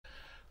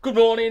Good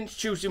morning, it's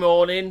Tuesday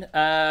morning,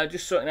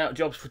 just sorting out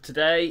jobs for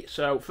today.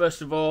 So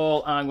first of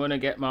all, I'm going to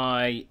get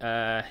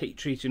my heat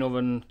treating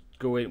oven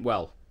going,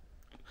 well,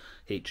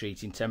 heat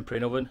treating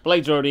tempering oven.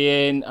 Blades are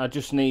already in, I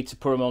just need to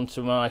put them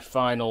onto my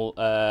final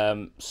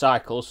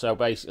cycle. So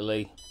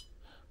basically,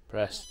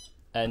 press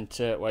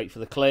enter, wait for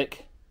the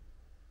click.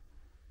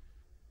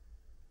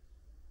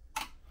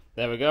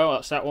 There we go,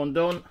 that's that one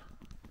done.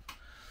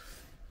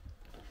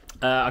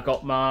 I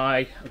got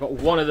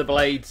one of the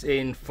blades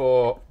in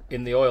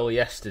the oil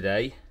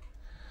yesterday.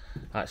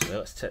 Actually,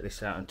 let's take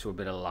this out into a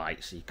bit of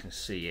light so you can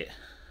see it.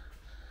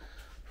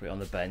 Put it on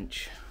the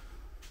bench.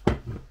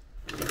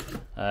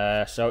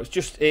 So it's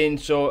just in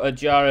a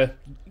jar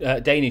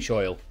of Danish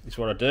oil is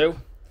what I do.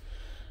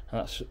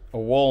 That's a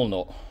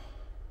walnut.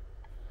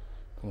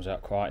 Comes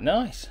out quite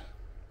nice.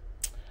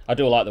 I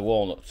do like the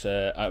walnuts.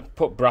 I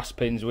put brass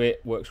pins with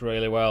it, works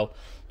really well.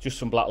 Just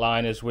some black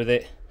liners with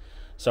it.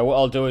 So what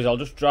I'll do is I'll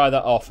just dry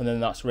that off and then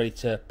that's ready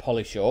to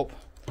polish up.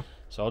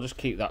 So I'll just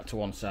keep that to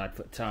one side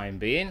for the time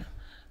being.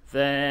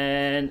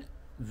 Then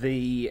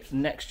the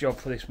next job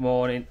for this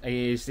morning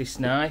is this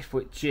knife,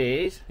 which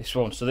is this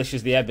one. So this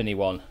is the ebony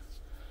one.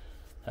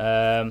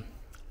 It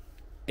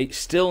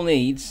still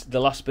needs the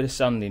last bit of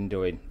sanding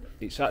doing.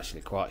 It's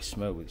actually quite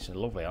smooth. It's a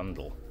lovely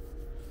handle.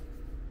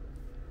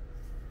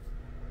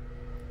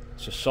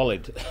 It's a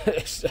solid,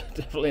 it's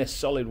definitely a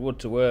solid wood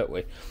to work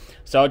with.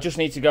 So I just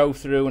need to go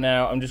through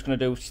now. I'm just going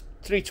to do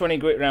 320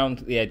 grit round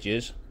the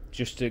edges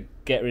just to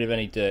get rid of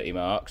any dirty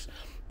marks.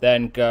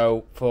 Then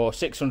go for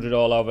 600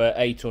 all over,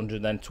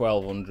 800, then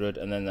 1200,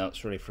 and then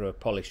that's ready for a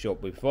polish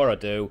up. Before I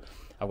do,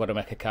 I've got to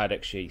make a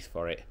Kydex sheath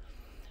for it.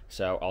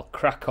 So I'll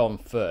crack on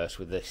first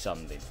with this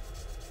sanding.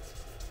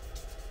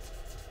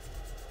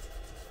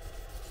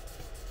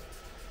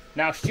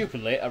 Now,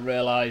 stupidly, I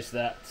realised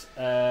that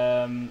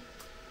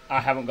I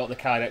haven't got the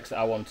Kydex that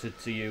I wanted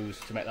to use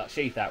to make that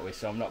sheath out with,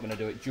 so I'm not going to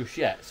do it just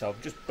yet. So I've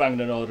just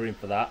banged an order in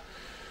for that.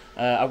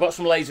 I've got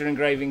some laser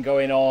engraving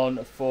going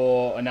on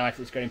for a knife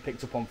that's getting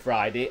picked up on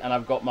Friday, and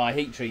I've got my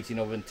heat treating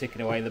oven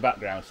ticking away in the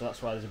background, so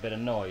that's why there's a bit of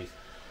noise.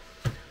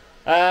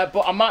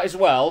 But I might as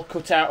well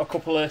cut out a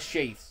couple of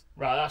sheaths.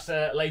 Right, that's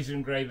a laser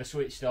engraver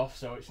switched off,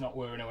 so it's not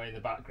whirring away in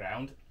the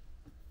background.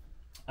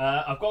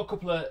 I've got a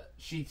couple of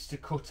sheaths to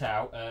cut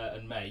out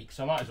and make,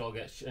 so I might as well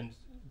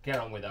get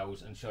on with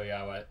those and show you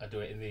how I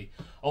do it in the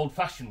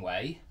old-fashioned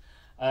way.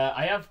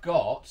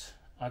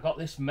 I got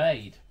this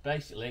made.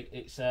 Basically,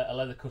 it's a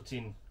leather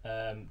cutting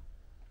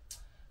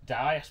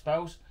die, I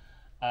suppose,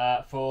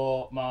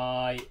 for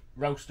my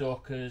row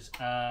stalkers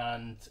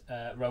and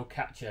row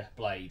catcher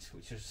blades,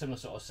 which are a similar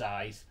sort of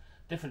size,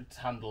 different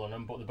handle on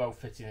them, but they're both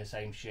fitting the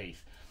same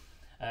sheath.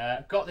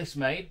 Got this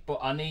made, but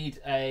I need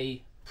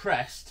a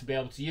press to be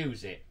able to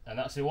use it, and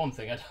that's the one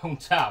thing I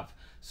don't have.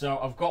 So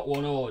I've got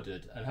one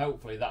ordered, and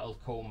hopefully that'll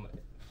come,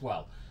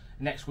 well,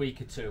 next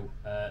week or two.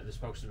 They're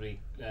supposed to be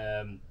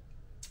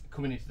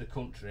coming into the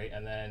country,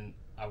 and then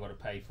I've got to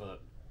pay for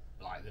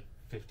like the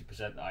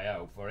 50% that I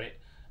owe for it,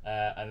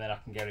 and then I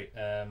can get it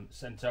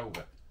sent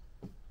over.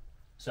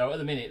 So at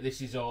the minute,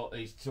 this is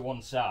to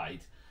one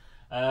side.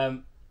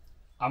 I'm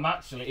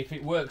actually, if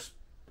it works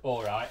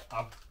all right,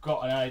 I've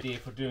got an idea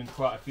for doing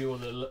quite a few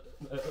of the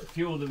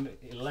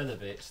leather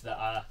bits that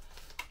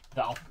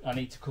I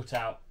need to cut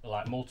out,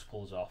 like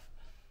multiples off,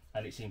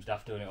 and it seems to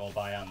have doing it all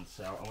by hand.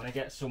 So I'm going to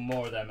get some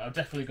more of them. I'm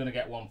definitely going to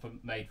get one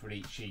made for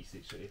each sheath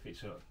if it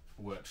sort of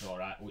works all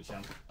right, which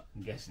I'm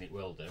guessing it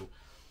will do.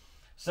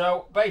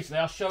 So basically,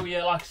 I'll show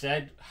you, like I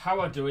said,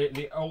 how I do it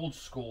the old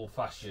school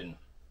fashion.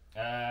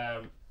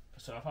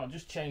 So if I'll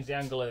just change the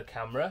angle of the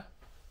camera.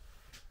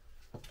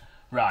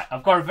 Right,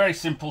 I've got a very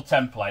simple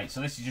template. So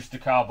this is just a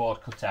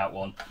cardboard cutout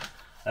one.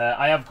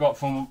 I have got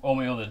from all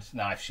my other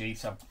knife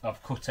sheaths,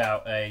 I've cut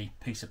out a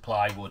piece of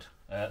plywood,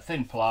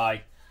 thin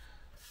ply,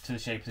 to the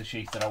shape of the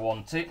sheath that I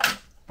want it.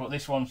 But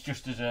this one's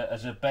just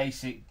as a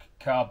basic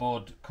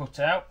cardboard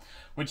cutout,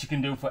 which you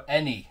can do for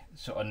any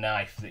sort of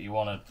knife that you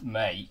want to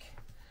make.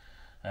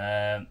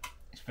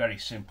 It's very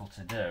simple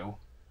to do.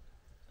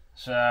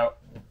 So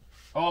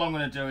all I'm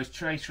going to do is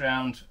trace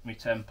around my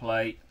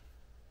template.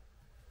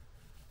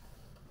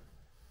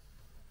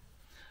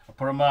 I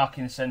put a mark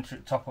in the centre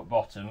at top and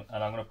bottom,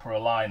 and I'm going to put a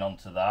line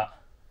onto that.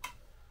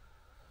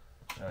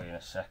 Show you in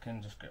a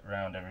second, just get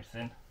around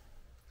everything.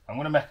 I'm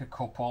going to make a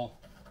couple.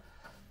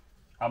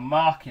 I'm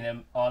marking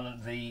them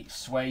on the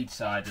suede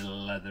side of the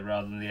leather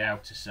rather than the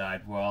outer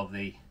side, while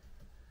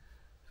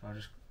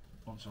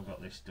once I've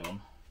got this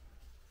done,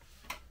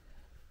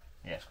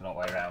 yeah, it's going that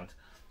way around.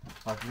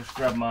 I'll just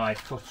grab my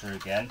cutter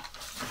again.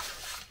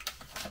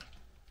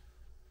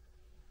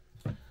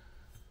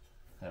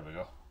 There we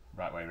go.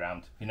 Right way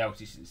round. If you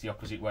notice, it's the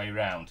opposite way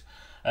round.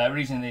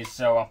 Reason is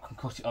so I can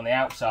cut it on the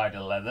outside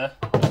of the leather,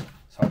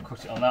 so I'll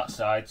cut it on that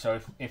side, so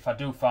if I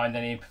do find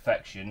any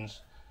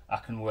imperfections, I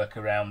can work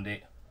around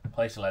it,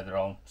 place the leather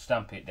on,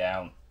 stamp it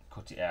down,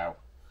 cut it out.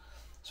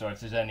 So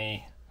if there's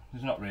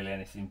not really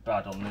anything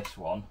bad on this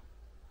one.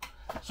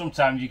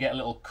 Sometimes you get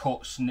little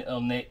cuts,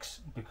 little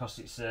nicks, because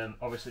it's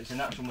obviously it's a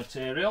natural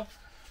material.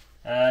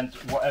 and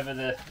whatever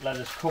the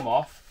leather's come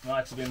off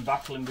might have been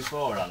battling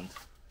beforehand.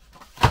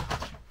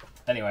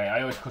 Anyway,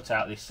 I always cut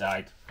out this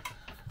side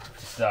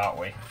to start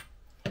with.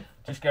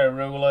 Just get a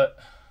ruler,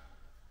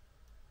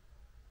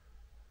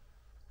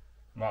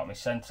 mark my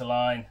centre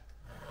line,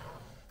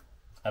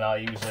 and I'll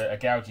use a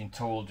gouging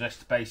tool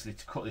just basically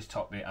to cut this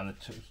top bit and the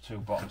two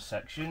bottom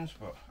sections,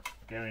 but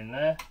get in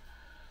there,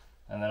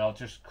 and then I'll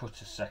just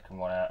cut a second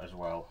one out as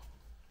well.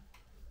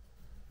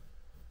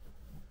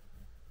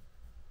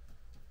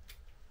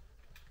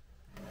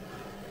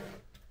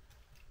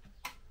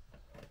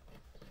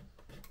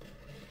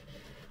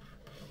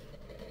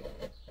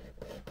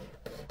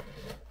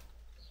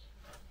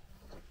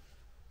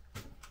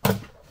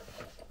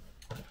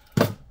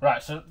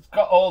 Right, so I've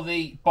got all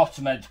the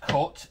bottom edge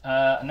cut.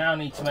 I now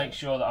need to make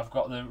sure that I've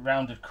got the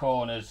rounded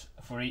corners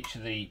for each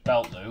of the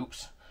belt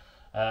loops.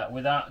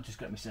 With that, just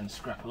get me some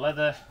scrap of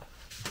leather.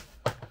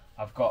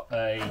 I've got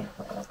a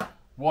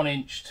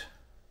 1-inch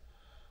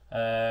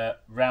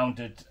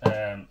rounded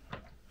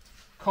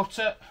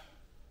cutter.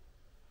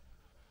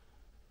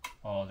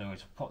 All I'll do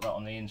is put that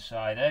on the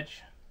inside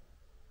edge.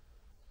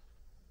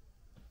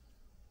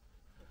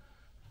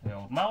 The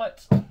old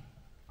mallet.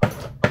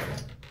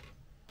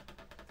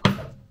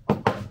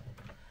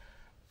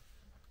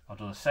 I'll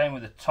do the same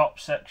with the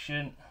top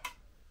section.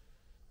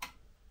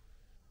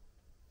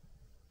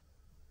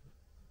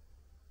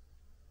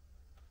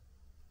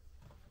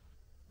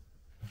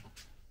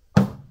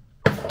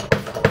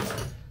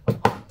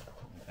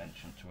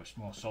 Convention to a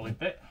more solid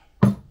bit.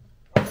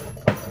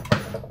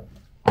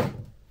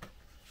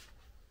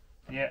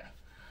 Yeah.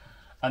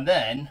 And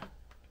then,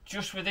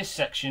 just with this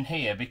section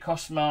here,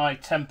 because my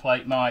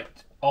template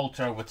might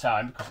alter over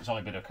time, because it's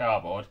only a bit of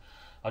cardboard,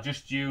 I'll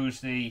just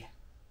use the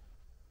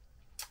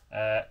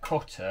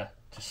cutter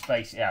to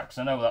space it out, because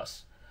I know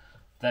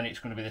then it's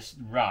going to be this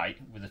right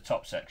with the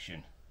top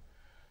section,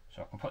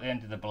 so I can put the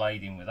end of the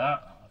blade in with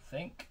that, I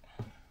think.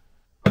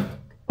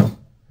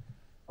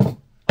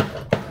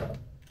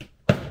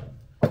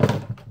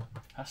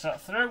 Pass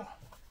that through.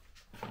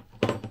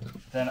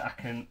 Then I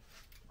can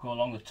go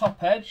along the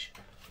top edge,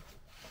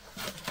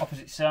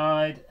 opposite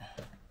side,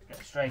 get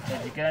a straight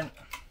edge again,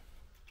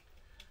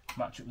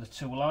 match up the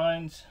two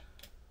lines,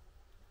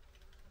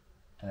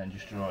 and then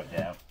just draw it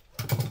down.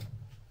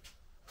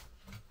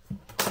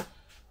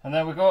 And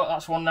there we go,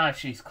 that's one knife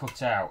sheath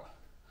cut out.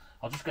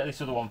 I'll just get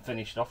this other one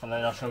finished off and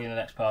then I'll show you the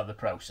next part of the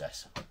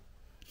process.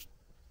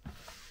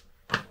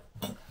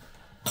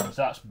 So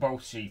that's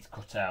both sheaths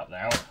cut out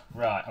now.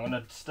 Right, I'm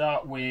going to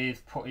start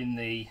with putting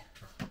the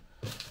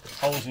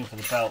holes in for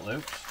the belt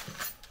loops.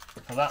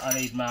 For that I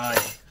need my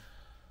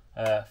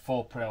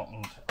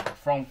four-pronged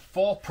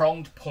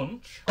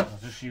punch. I'll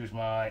just use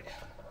my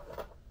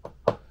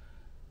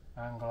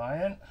angle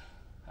iron,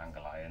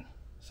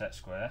 set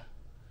square.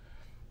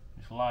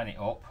 Just line it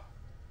up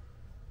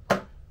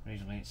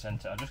reasonably in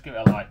centre. I'll just give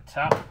it a light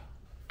tap.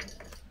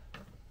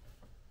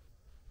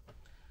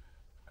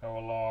 Go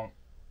along,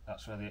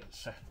 that's where the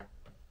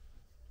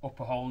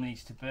upper hole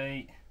needs to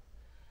be.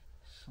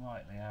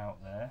 Slightly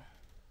out there.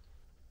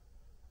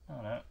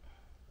 Oh no.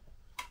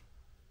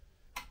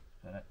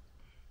 Got it.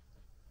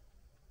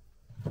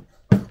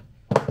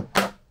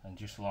 And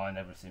just line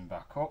everything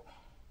back up.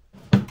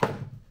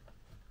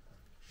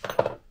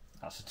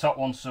 That's the top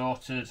one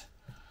sorted.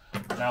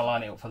 Now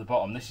line it up for the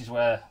bottom. This is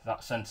where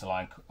that centre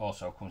line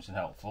also comes in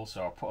helpful.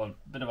 So I'll put a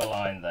bit of a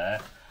line there,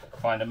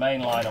 find a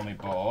main line on my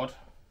board,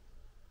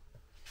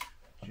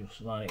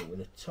 just line it up with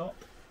the top,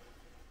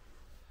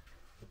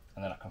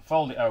 and then I can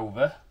fold it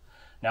over.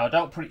 Now I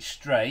don't put it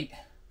straight,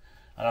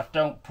 and I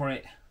don't put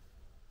it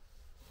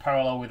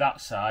parallel with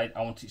that side.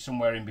 I want it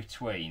somewhere in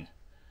between.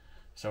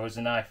 So as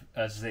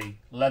the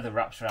leather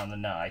wraps around the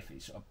knife,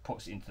 it sort of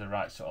puts it into the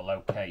right sort of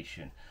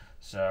location.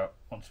 So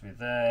I want to be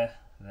there,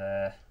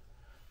 there.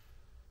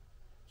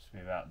 Be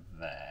about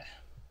there.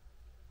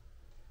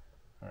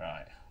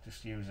 Right,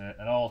 just use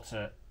an awl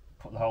to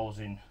put the holes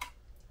in,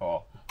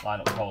 or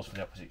line up the holes for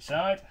the opposite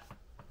side.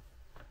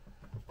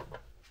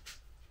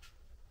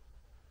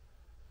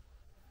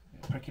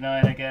 Pricking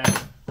iron again.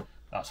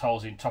 That's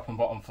holes in top and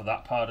bottom for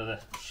that part of the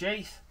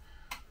sheath.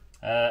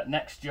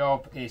 Next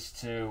job is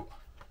to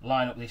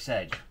line up this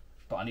edge,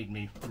 but I need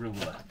my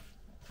ruler.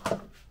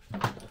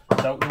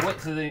 So the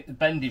width of the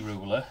bendy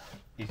ruler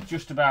is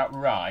just about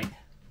right,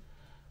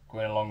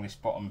 going along this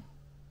bottom,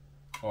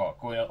 or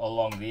going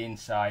along the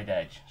inside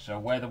edge, so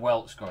where the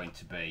welt's going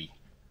to be.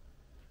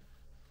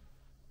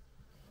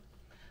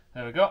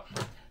 There we go.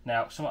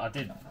 Now something I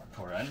did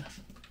put in,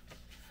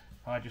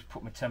 I just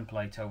put my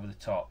template over the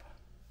top.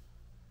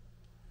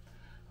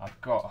 I've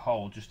got a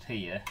hole just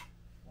here,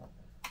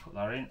 put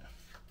that in,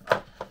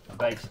 and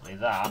basically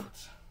that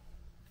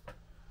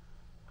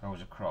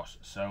goes across,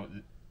 so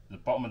the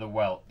bottom of the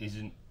welt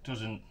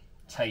doesn't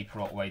taper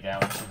all the way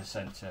down to the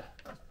centre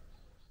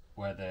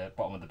where the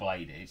bottom of the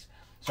blade is.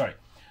 Sorry,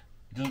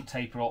 it doesn't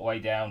taper all the way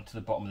down to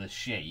the bottom of the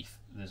sheath.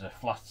 There's a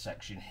flat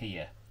section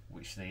here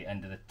which the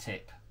end of the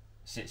tip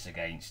sits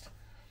against.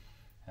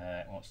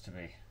 It wants to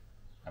be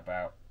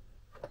about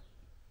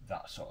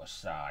that sort of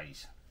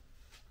size.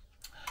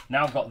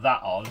 Now I've got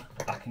that on,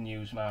 I can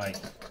use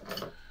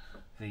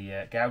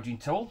the gouging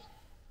tool.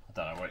 I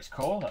don't know what it's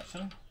called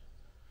actually.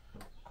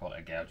 Call it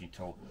a gouging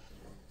tool.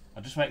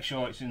 I'll just make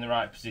sure it's in the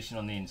right position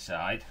on the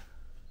inside.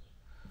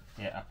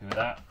 Yeah, happy with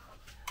that.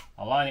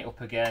 I'll line it up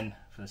again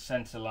for the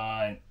centre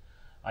line.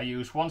 I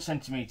use 1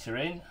 centimetre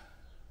in,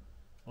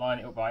 line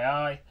it up by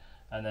eye,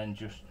 and then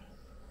just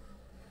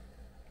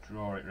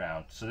draw it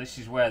round. So this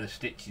is where the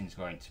stitching is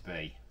going to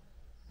be.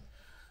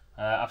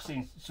 I've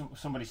seen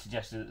somebody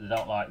suggested that they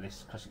don't like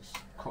this because it's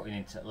cutting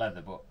into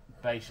leather, but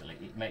basically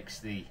it makes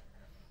the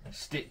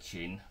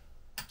stitching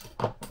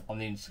on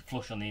the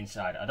flush on the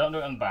inside. I don't do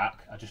it on the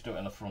back, I just do it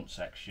on the front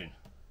section.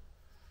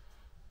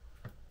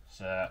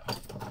 So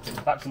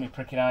back to my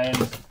pricking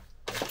irons.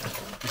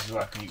 This is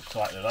where I can use a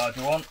slightly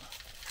larger one.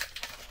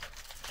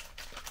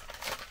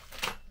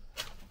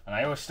 And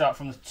I always start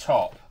from the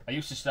top. I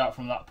used to start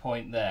from that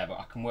point there, but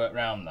I can work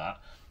around that,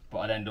 but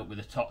I'd end up with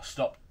a top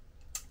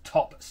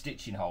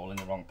stitching hole in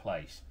the wrong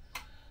place.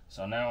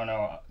 So now I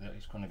know that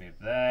it's going to be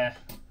there,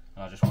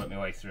 and I'll just work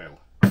my way through.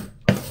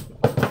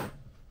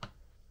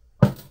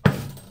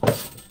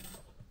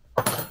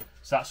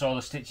 So that's all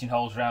the stitching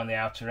holes around the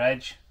outer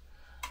edge.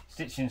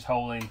 Stitching's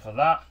hole in for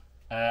that.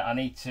 I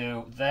need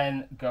to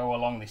then go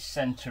along this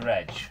centre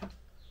edge.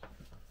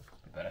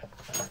 Better.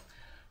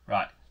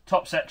 Right,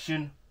 top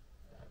section,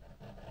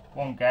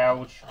 1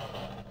 gouge,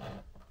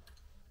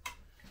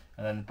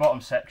 and then the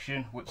bottom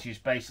section, which is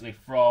basically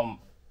from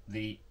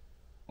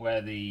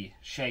where the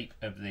shape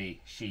of the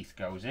sheath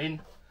goes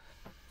in.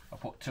 I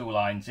put 2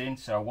 lines in,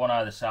 so 1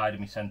 either side of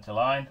my centre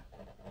line,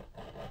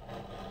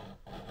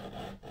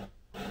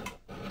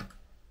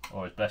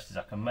 or as best as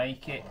I can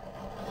make it.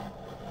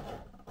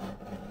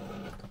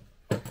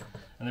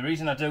 And the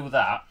reason I do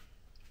that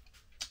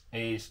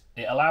is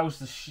it allows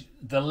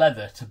the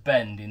leather to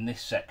bend in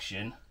this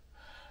section,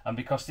 and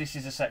because this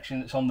is a section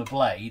that's on the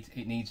blade,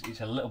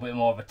 it's a little bit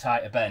more of a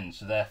tighter bend,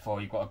 so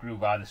therefore you've got a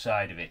groove either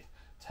side of it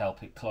to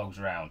help it close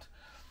around.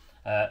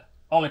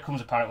 Only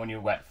comes apparent when you're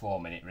wet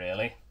forming it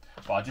really,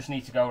 but I just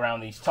need to go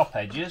around these top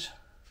edges,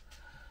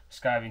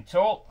 skiving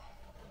tool.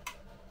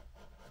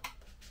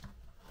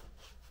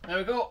 There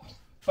we go,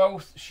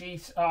 both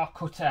sheaths are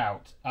cut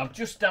out. I've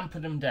just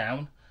dampened them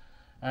down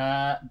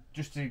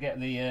just to get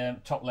the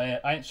top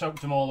layer. I ain't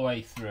soaked them all the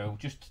way through,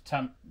 just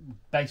to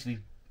basically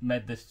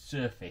made the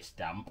surface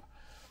damp.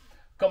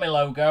 Got my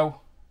logo.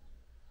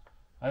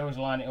 I always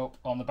line it up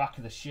on the back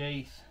of the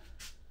sheath,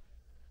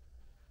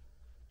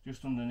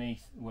 just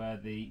underneath where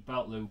the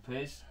belt loop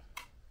is,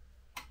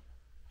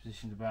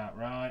 positioned about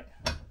right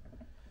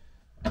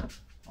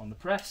on the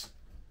press.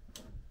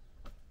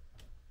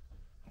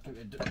 Give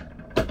it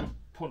a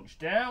punch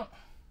down.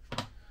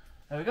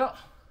 There we go.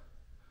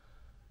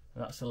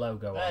 That's the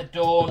logo. They're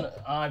done.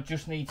 I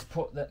just need to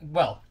put the,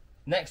 well,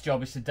 next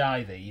job is to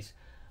dye these.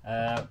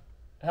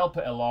 Help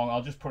it along.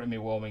 I'll just put it in my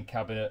warming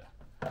cabinet.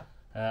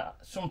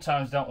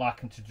 Sometimes I don't like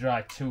them to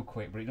dry too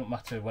quick, but it don't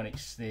matter when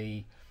it's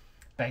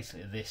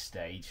basically at this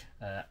stage.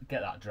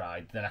 Get that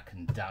dried, then I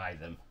can dye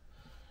them.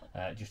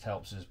 It just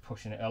helps us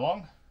pushing it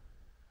along.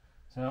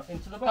 So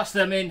into the box. Pass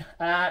them in.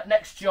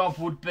 Next job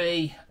would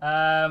be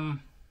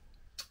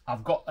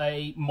I've got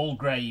a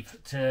Mulgrave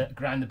to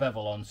grind the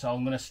bevel on, so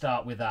I'm going to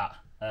start with that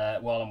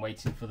while I'm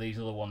waiting for these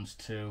other ones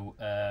to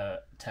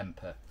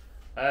temper.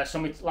 So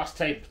my last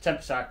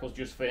temper cycle's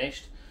just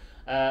finished.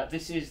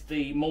 This is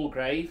the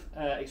Mulgrave.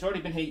 It's already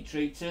been heat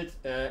treated.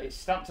 It's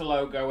stamped a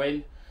logo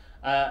in.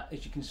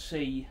 As you can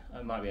see,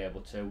 I might be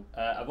able to.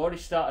 I've already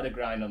started a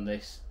grind on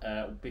this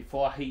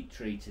before I heat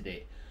treated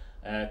it,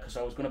 because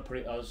I was going to put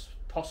it as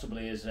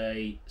possibly as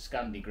a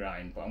Scandi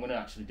grind, but I'm going to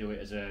actually do it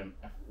as a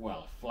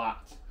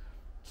flat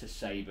to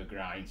sabre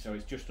grind. So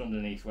it's just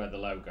underneath where the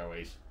logo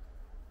is.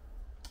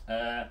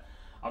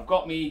 I've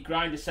got my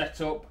grinder set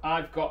up.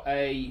 I've got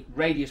a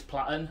radius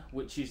platen,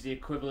 which is the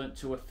equivalent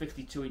to a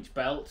 52-inch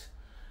belt.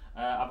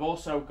 I've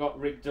also got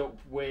rigged up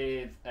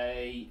with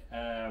a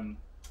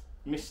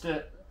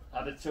mister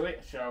added to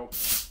it, so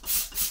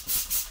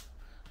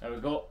there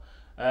we go.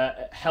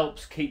 It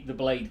helps keep the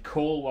blade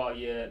cool while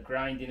you're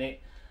grinding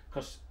it,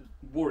 because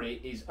worry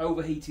is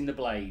overheating the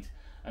blade,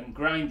 and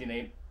grinding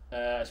it,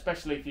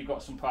 especially if you've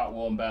got some part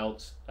worn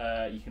belts,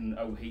 you can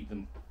overheat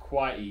them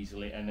quite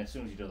easily, and as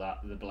soon as you do that,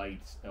 the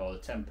blades or the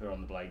temper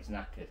on the blade's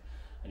knackered,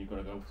 and you've got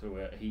to go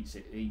through a heat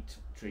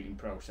treating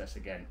process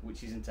again,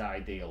 which isn't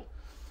ideal.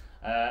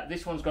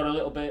 This one's got a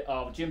little bit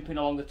of jimping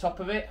along the top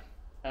of it,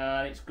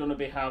 and it's going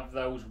to have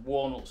those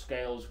walnut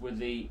scales with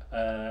the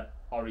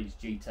orange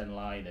G10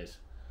 liners.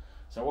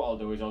 So what I'll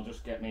do is I'll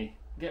just get me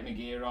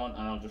gear on,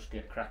 and I'll just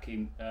get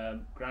cracking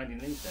grinding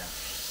these down.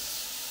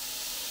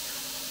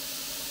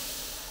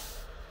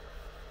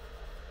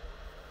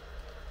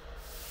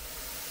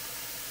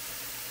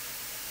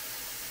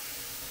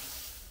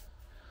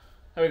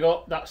 There we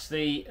go, that's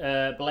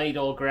the blade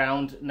all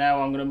ground.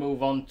 Now I'm going to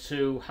move on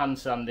to hand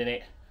sanding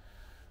it.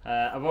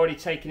 I've already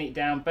taken it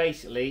down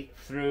basically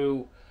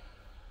through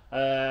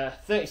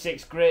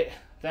 36 grit,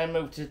 then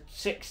moved to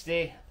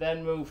 60,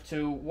 then moved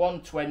to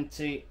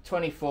 120,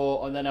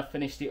 24, and then I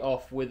finished it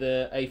off with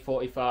a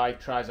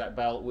A45 Trizac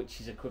belt, which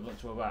is equivalent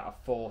to about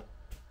a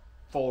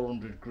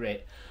 400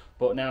 grit.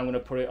 But now I'm going to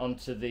put it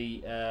onto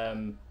the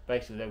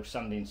basically those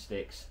sanding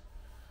sticks,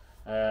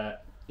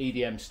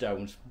 EDM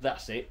stones.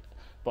 That's it.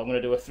 But I'm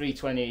going to do a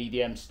 320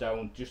 EDM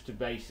stone just to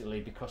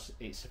basically, because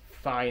it's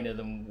finer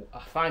than, I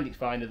find it's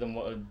finer than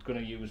what I'm going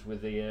to use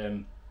with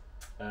the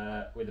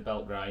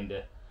belt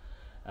grinder.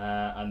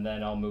 And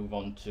then I'll move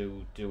on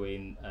to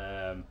doing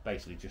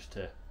basically just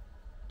a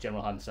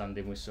general hand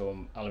sanding with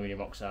some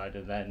aluminium oxide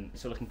and then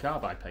silicon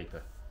carbide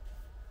paper.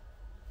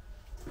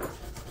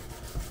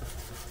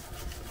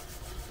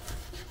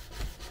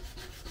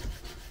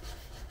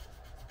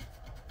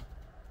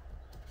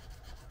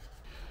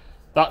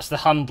 That's the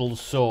handles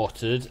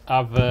sorted.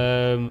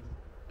 I've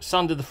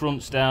sanded the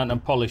fronts down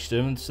and polished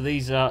them. So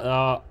these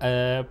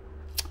are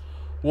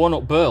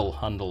walnut burl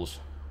handles.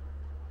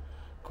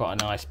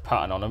 Quite a nice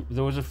pattern on them.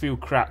 There was a few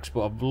cracks,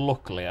 but I've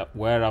luckily,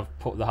 where I've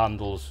put the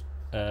handles,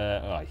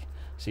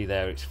 see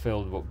there it's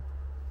filled, but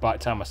by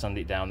the time I sand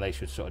it down they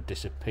should sort of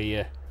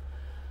disappear.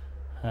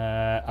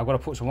 I've got to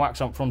put some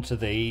wax on front of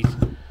these.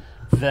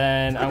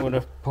 Then I'm going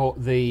to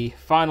put the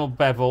final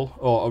bevel,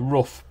 or a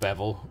rough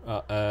bevel,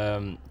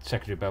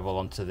 secondary bevel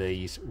onto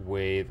these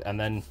with, and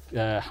then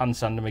hand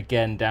sand them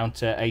again down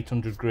to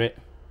 800 grit,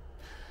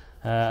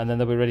 and then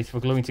they'll be ready for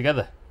gluing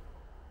together.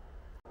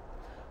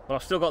 Well,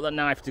 I've still got that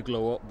knife to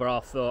glue up, but I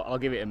thought I'll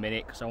give it a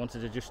minute because I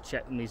wanted to just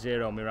check my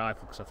zero on my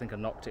rifle because I think I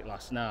knocked it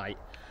last night.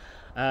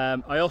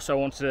 I also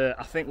want to,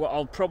 I think what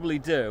I'll probably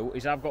do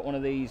is I've got one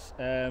of these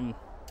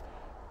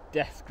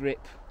Death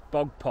Grip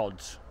bog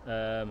pods.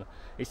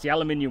 It's the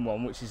aluminium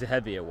one, which is a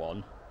heavier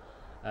one,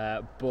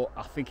 but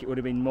I think it would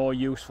have been more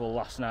useful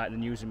last night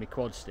than using my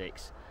quad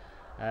sticks.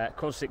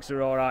 Quad sticks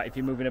are alright if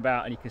you're moving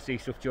about and you can see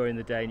stuff during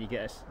the day and you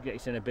get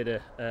us in a bit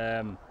of,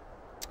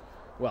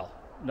 well,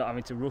 not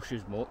having to rush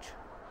as much.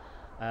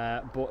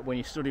 But when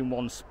you stood in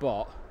one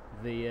spot,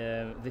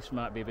 this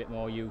might be a bit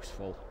more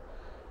useful.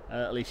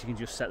 At least you can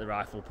just set the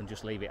rifle up and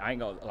just leave it. I ain't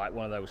got like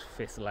one of those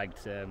fifth-legged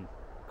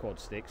quad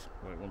sticks.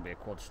 Well, it wouldn't be a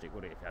quad stick,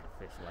 would it, if you had a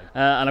fifth leg?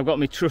 And I've got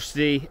my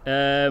trusty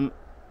Ruger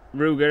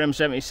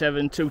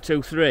M77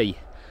 223.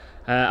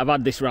 I've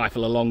had this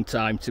rifle a long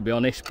time, to be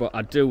honest, but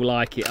I do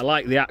like it. I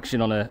like the action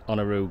on a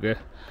Ruger.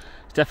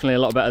 It's definitely a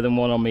lot better than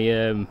one on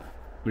my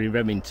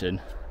Remington.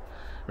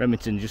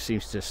 Remington just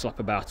seems to slap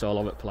about all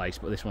over the place,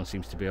 but this one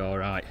seems to be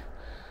alright.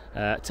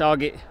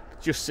 Target,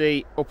 just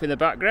see up in the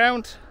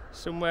background,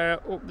 somewhere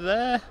up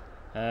there.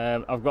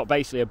 I've got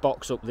basically a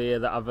box up there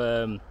that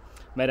I've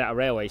made out of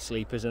railway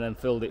sleepers and then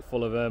filled it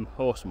full of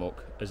horse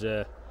muck as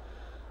a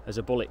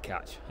bullet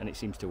catch, and it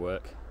seems to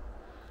work.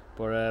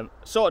 But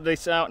sorted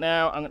this out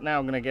now. I'm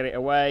going to get it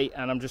away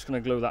and I'm just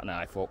going to glue that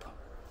knife up.